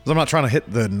tank? 'Cause I'm not trying to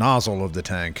hit the nozzle of the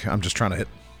tank. I'm just trying to hit...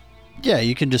 Yeah,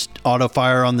 you can just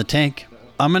auto-fire on the tank.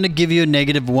 I'm going to give you a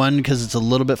 -1 because it's a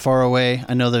little bit far away.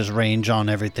 I know there's range on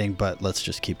everything, but let's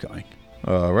just keep going.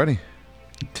 Ready?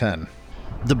 10.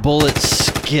 The bullets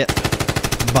skip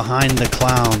behind the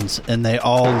clowns, and they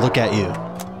all look at you.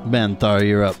 Banthar,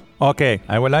 you're up. Okay,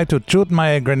 I would like to shoot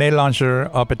my grenade launcher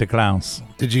up at the clowns.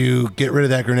 Did you get rid of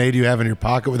that grenade you have in your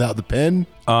pocket without the pin?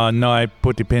 No, I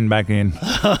put the pin back in.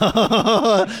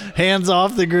 Hands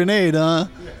off the grenade, huh?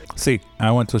 See, I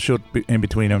want to shoot in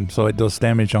between them so it does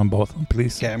damage on both,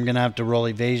 please. Okay, I'm going to have to roll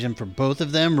evasion for both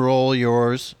of them. Roll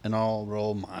yours, and I'll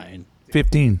roll mine.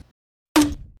 15.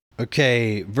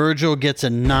 Okay, Virgil gets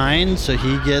a 9, so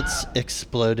he gets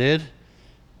exploded.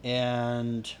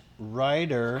 And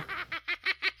Ryder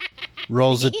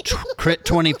rolls a crit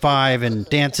 25 and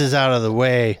dances out of the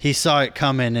way. He saw it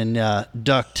coming and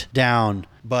ducked down,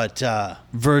 but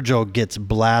Virgil gets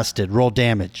blasted. Roll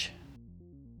damage.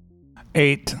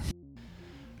 8.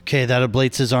 Okay, that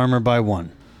ablates his armor by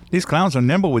 1. These clowns are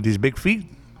nimble with these big feet.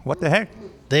 What the heck?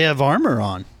 They have armor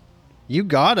on. You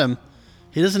got him.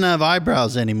 He doesn't have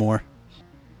eyebrows anymore.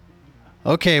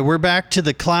 Okay, we're back to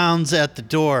the clowns at the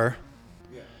door.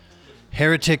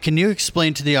 Heretic, can you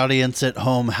explain to the audience at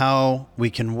home how we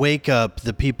can wake up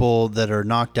the people that are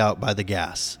knocked out by the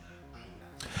gas?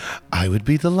 I would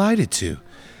be delighted to.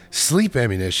 Sleep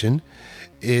ammunition.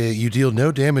 You deal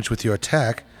no damage with your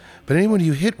attack, but anyone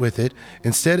you hit with it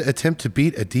instead attempt to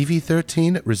beat a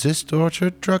DV-13 resist torture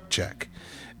drug check.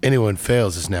 Anyone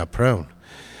fails is now prone.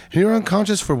 And you're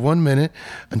unconscious for 1 minute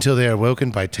until they are woken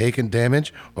by taking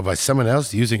damage or by someone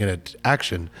else using an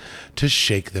action to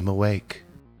shake them awake.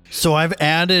 So I've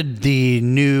added the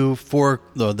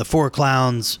 4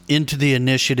 clowns into the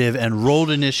initiative and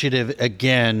rolled initiative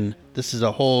again. This is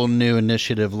a whole new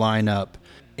initiative lineup.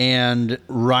 And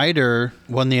Ryder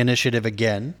won the initiative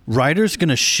again. Ryder's going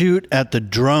to shoot at the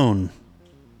drone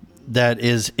that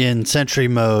is in sentry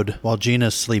mode while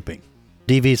Gina's sleeping.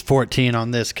 DV's 14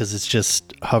 on this because it's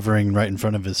just hovering right in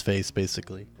front of his face,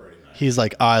 basically. He's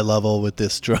like eye level with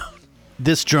this drone.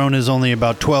 This drone is only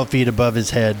about 12 feet above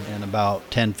his head and about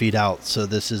 10 feet out. So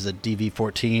this is a DV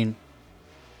 14.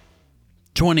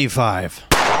 25.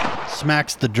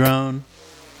 Smacks the drone.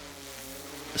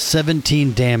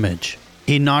 17 damage.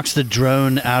 He knocks the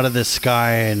drone out of the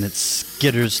sky and it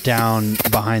skitters down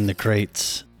behind the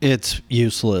crates. It's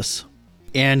useless.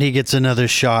 And he gets another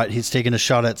shot. He's taking a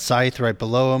shot at Scythe right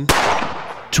below him.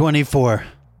 24.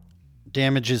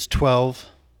 Damage is 12.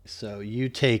 So you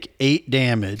take 8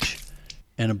 damage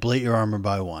and ablate your armor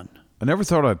by 1. I never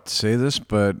thought I'd say this,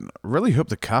 but I really hope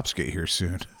the cops get here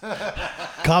soon.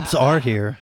 Cops are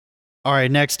here. All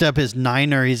right, next up is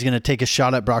Niner. He's going to take a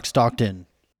shot at Brock Stockton.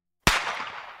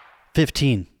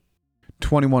 15.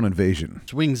 21 invasion.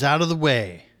 Swings out of the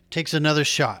way. Takes another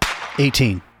shot.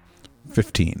 18.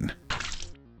 15.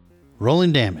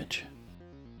 Rolling damage.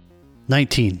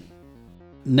 19.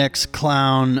 Next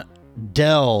clown,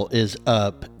 Dell, is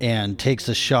up and takes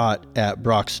a shot at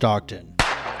Brock Stockton.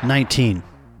 19.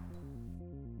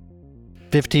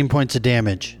 15 points of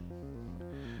damage.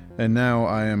 And now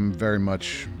I am very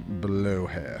much below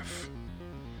half.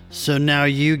 So now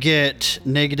you get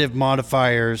negative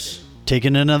modifiers.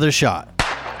 Taking another shot.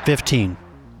 15.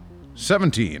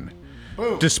 17.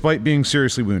 Boom. Despite being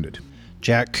seriously wounded.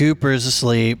 Jack Cooper is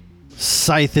asleep.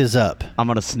 Scythe is up. I'm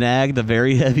going to snag the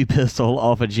very heavy pistol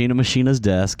off of Gina Machina's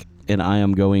desk, and I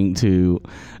am going to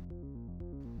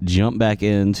jump back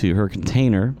into her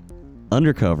container,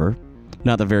 undercover.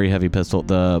 Not the very heavy pistol,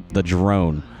 the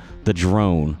drone. The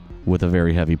drone with a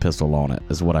very heavy pistol on it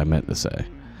is what I meant to say.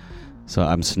 So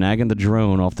I'm snagging the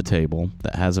drone off the table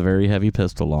that has a very heavy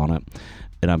pistol on it,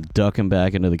 and I'm ducking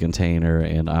back into the container,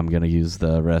 and I'm going to use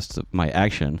the rest of my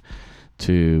action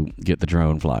to get the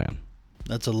drone flying.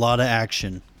 That's a lot of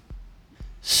action.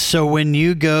 So when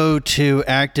you go to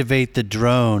activate the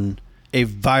drone, a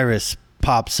virus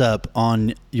pops up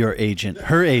on your agent,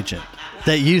 her agent,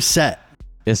 that you set.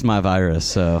 It's my virus,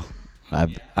 so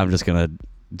I'm just going to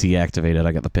deactivate it.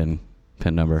 I got the pin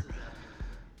number.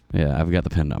 Yeah, I've got the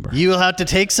pin number. You will have to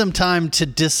take some time to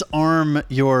disarm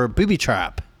your booby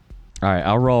trap. All right,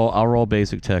 I'll roll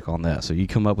basic tech on that. So you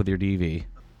come up with your DV.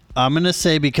 I'm going to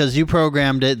say because you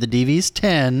programmed it, the DV's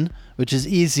 10, which is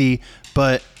easy,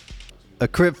 but a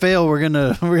crit fail, we're going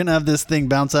to have this thing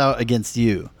bounce out against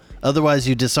you. Otherwise,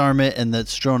 you disarm it and the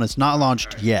drone is not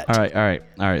launched yet. All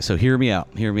right. So hear me out.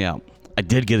 I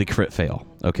did get a crit fail,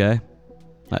 okay?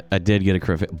 I did get a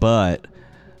crit fail, but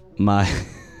my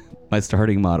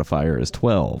starting modifier is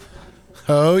 12.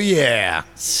 Oh, yeah.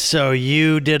 So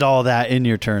you did all that in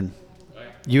your turn.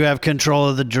 You have control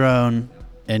of the drone,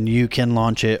 and you can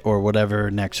launch it or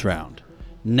whatever next round.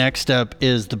 Next up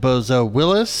is the Bozo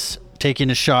Willis taking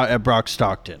a shot at Brock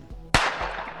Stockton.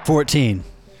 14.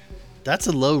 That's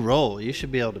a low roll. You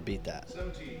should be able to beat that.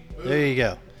 17. There you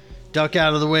go. Duck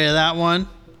out of the way of that one.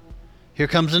 Here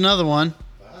comes another one.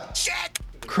 Shit.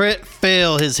 Crit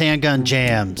fail. His handgun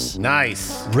jams.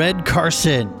 Nice. Red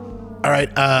Carson. All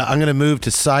right, I'm going to move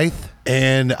to Scythe,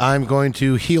 and I'm going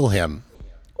to heal him.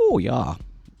 Oh, yeah.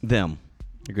 Them.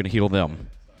 You're going to heal them.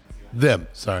 Them,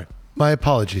 sorry. My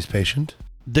apologies, patient.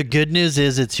 The good news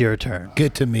is it's your turn.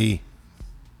 Get to me.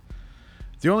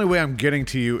 The only way I'm getting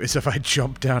to you is if I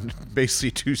jump down basically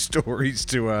 2 stories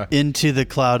to Into the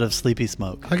cloud of sleepy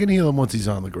smoke. I can heal him once he's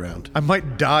on the ground. I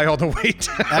might die on the way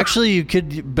down. Actually, you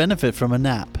could benefit from a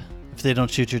nap if they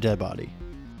don't shoot your dead body.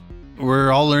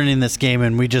 We're all learning this game,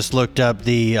 and we just looked up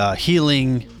the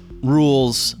healing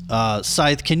rules.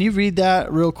 Scythe, can you read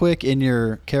that real quick in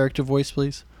your character voice,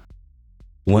 please?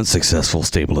 Once successful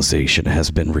stabilization has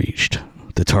been reached,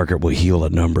 the target will heal a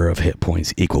number of hit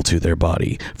points equal to their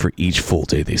body for each full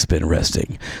day they spend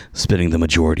resting, spending the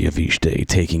majority of each day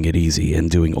taking it easy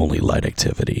and doing only light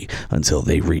activity until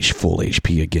they reach full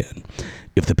HP again.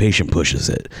 If the patient pushes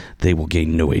it, they will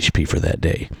gain no HP for that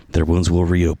day. Their wounds will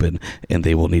reopen, and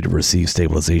they will need to receive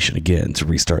stabilization again to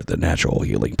restart the natural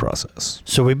healing process.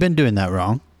 So we've been doing that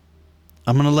wrong.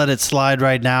 I'm going to let it slide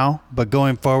right now, but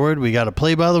going forward, we got to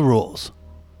play by the rules.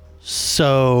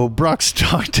 So, Brock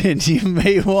Stockton, you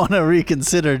may want to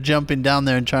reconsider jumping down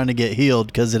there and trying to get healed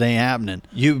because it ain't happening.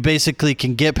 You basically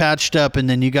can get patched up and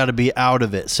then you got to be out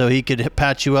of it. So he could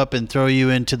patch you up and throw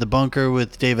you into the bunker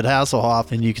with David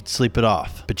Hasselhoff and you could sleep it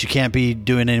off. But you can't be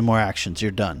doing any more actions. You're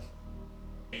done.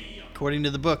 According to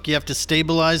the book, you have to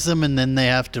stabilize them and then they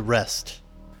have to rest.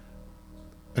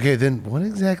 Okay, then what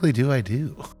exactly do I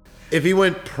do? If he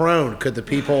went prone, could the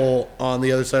people on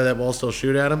the other side of that wall still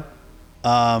shoot at him?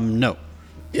 No.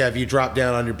 Yeah, if you dropped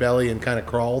down on your belly and kind of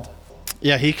crawled.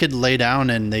 Yeah, he could lay down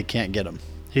and they can't get him.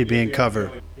 He'd be in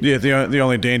cover. Yeah, the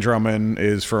only danger I'm in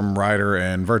is from Ryder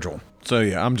and Virgil. So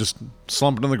yeah, I'm just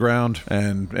slumping on the ground,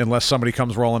 and unless somebody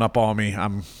comes rolling up on me,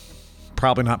 I'm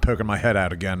probably not poking my head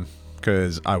out again,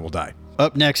 because I will die.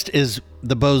 Up next is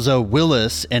the bozo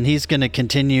Willis, and he's going to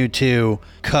continue to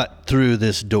cut through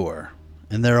this door.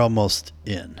 And they're almost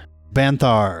in.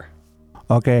 Banthar.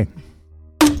 Okay.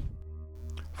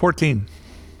 14.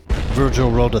 Virgil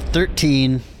rolled a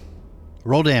 13.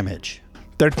 Roll damage.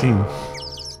 13.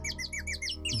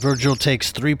 Virgil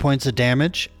takes 3 points of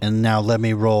damage, and now let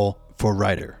me roll for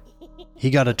Ryder. He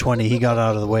got a 20. He got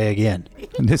out of the way again.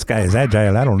 This guy is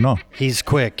agile. I don't know. He's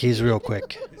quick. He's real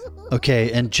quick.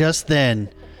 Okay, and just then,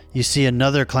 you see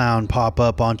another clown pop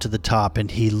up onto the top, and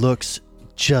he looks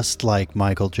just like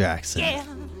Michael Jackson.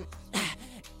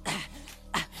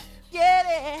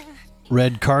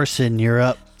 Red Carson, you're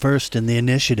up first in the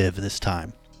initiative this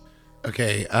time.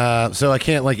 Okay, so I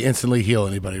can't like instantly heal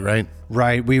anybody, right?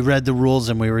 Right, we read the rules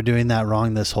and we were doing that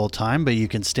wrong this whole time, but you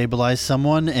can stabilize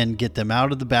someone and get them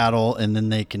out of the battle, and then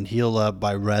they can heal up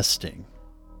by resting.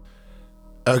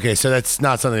 Okay, so that's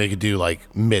not something they could do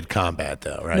like mid-combat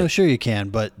though, right? No, sure you can,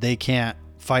 but they can't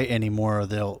fight anymore or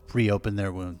they'll reopen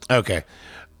their wounds. Okay.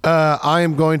 I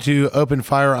am going to open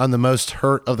fire on the most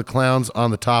hurt of the clowns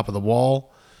on the top of the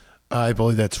wall. I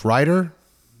believe that's Ryder.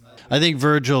 I think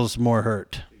Virgil's more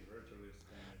hurt.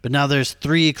 But now there's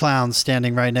 3 clowns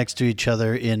standing right next to each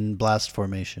other in blast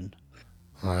formation.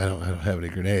 I don't have any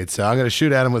grenades, so I'm going to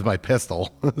shoot at him with my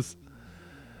pistol.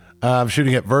 I'm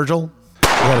shooting at Virgil.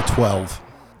 I got a 12.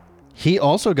 He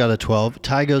also got a 12.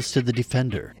 Tie goes to the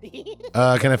defender.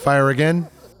 Can I fire again?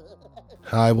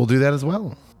 I will do that as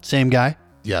well. Same guy.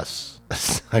 Yes.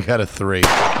 I got a 3.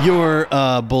 Your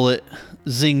bullet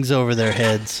zings over their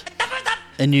heads.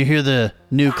 And you hear the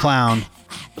new clown.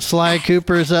 Sly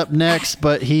Cooper's up next,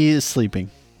 but he is sleeping.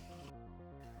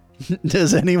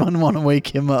 Does anyone want to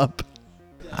wake him up?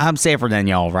 I'm safer than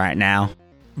y'all right now.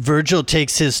 Virgil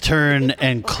takes his turn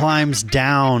and climbs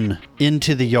down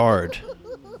into the yard.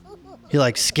 He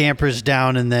like scampers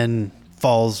down and then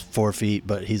falls 4 feet,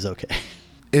 but he's okay.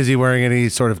 Is he wearing any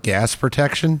sort of gas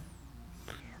protection?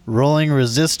 Rolling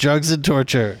resist drugs and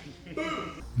torture.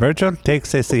 Virgil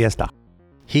takes a siesta.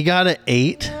 He got an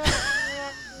 8.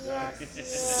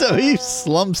 So he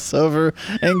slumps over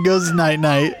and goes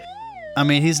night-night. I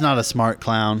mean, he's not a smart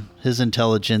clown. His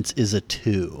intelligence is a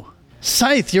 2.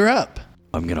 Scythe, you're up.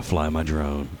 I'm going to fly my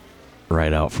drone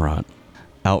right out front.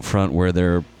 Out front where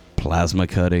they're plasma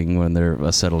cutting when they're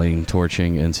acetylene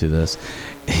torching into this.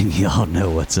 And y'all know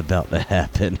what's about to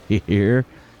happen here.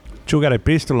 You got a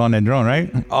pistol on the drone,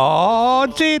 right? Oh,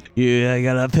 cheat. Yeah, I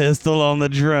got a pistol on the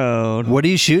drone. What are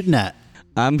you shooting at?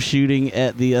 I'm shooting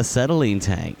at the acetylene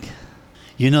tank.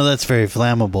 You know that's very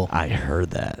flammable. I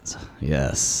heard that.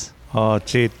 Yes. Oh,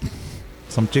 cheat.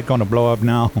 Some chick gonna blow up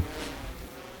now.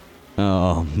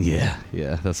 Oh, yeah,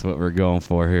 that's what we're going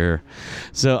for here.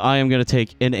 So I am going to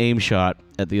take an aim shot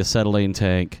at the acetylene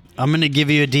tank. I'm going to give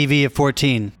you a DV of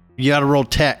 14. You got to roll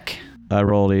tech. I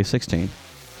rolled a 16.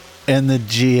 And the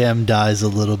GM dies a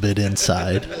little bit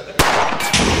inside.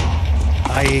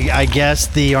 I guess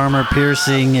the armor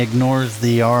piercing ignores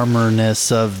the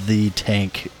armorness of the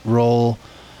tank. Roll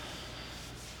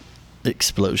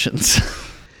explosions.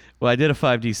 Well, I did a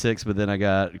 5d6, but then I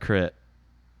got crit.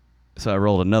 So I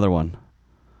rolled another one.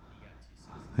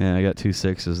 Yeah, I got 2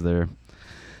 6s there.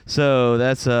 So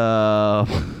that's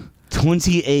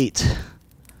 28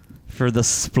 for the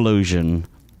explosion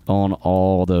on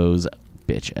all those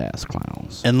bitch-ass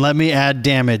clowns. And let me add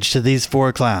damage to these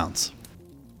 4 clowns.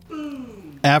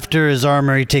 After his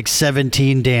armor, he takes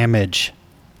 17 damage.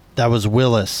 That was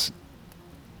Willis.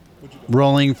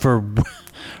 Rolling for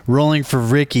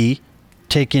Ricky,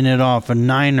 taking it off a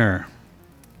 9er.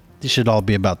 These should all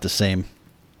be about the same.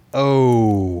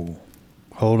 Oh,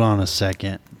 hold on a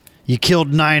second. You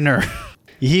killed 9er.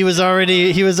 He was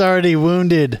already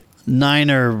wounded.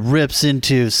 9er rips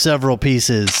into several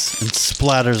pieces and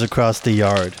splatters across the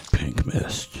yard. Pink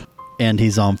mist. And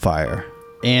he's on fire.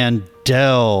 And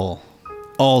Dell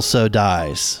also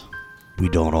dies. We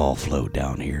don't all float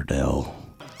down here, Dell.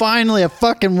 Finally, a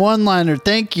fucking one-liner.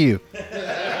 Thank you.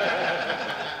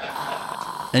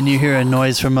 And you hear a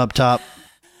noise from up top.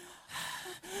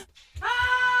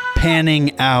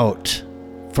 Panning out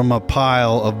from a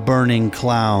pile of burning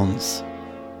clowns,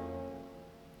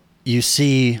 you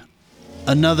see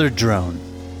another drone,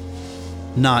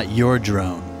 not your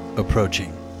drone,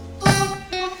 approaching.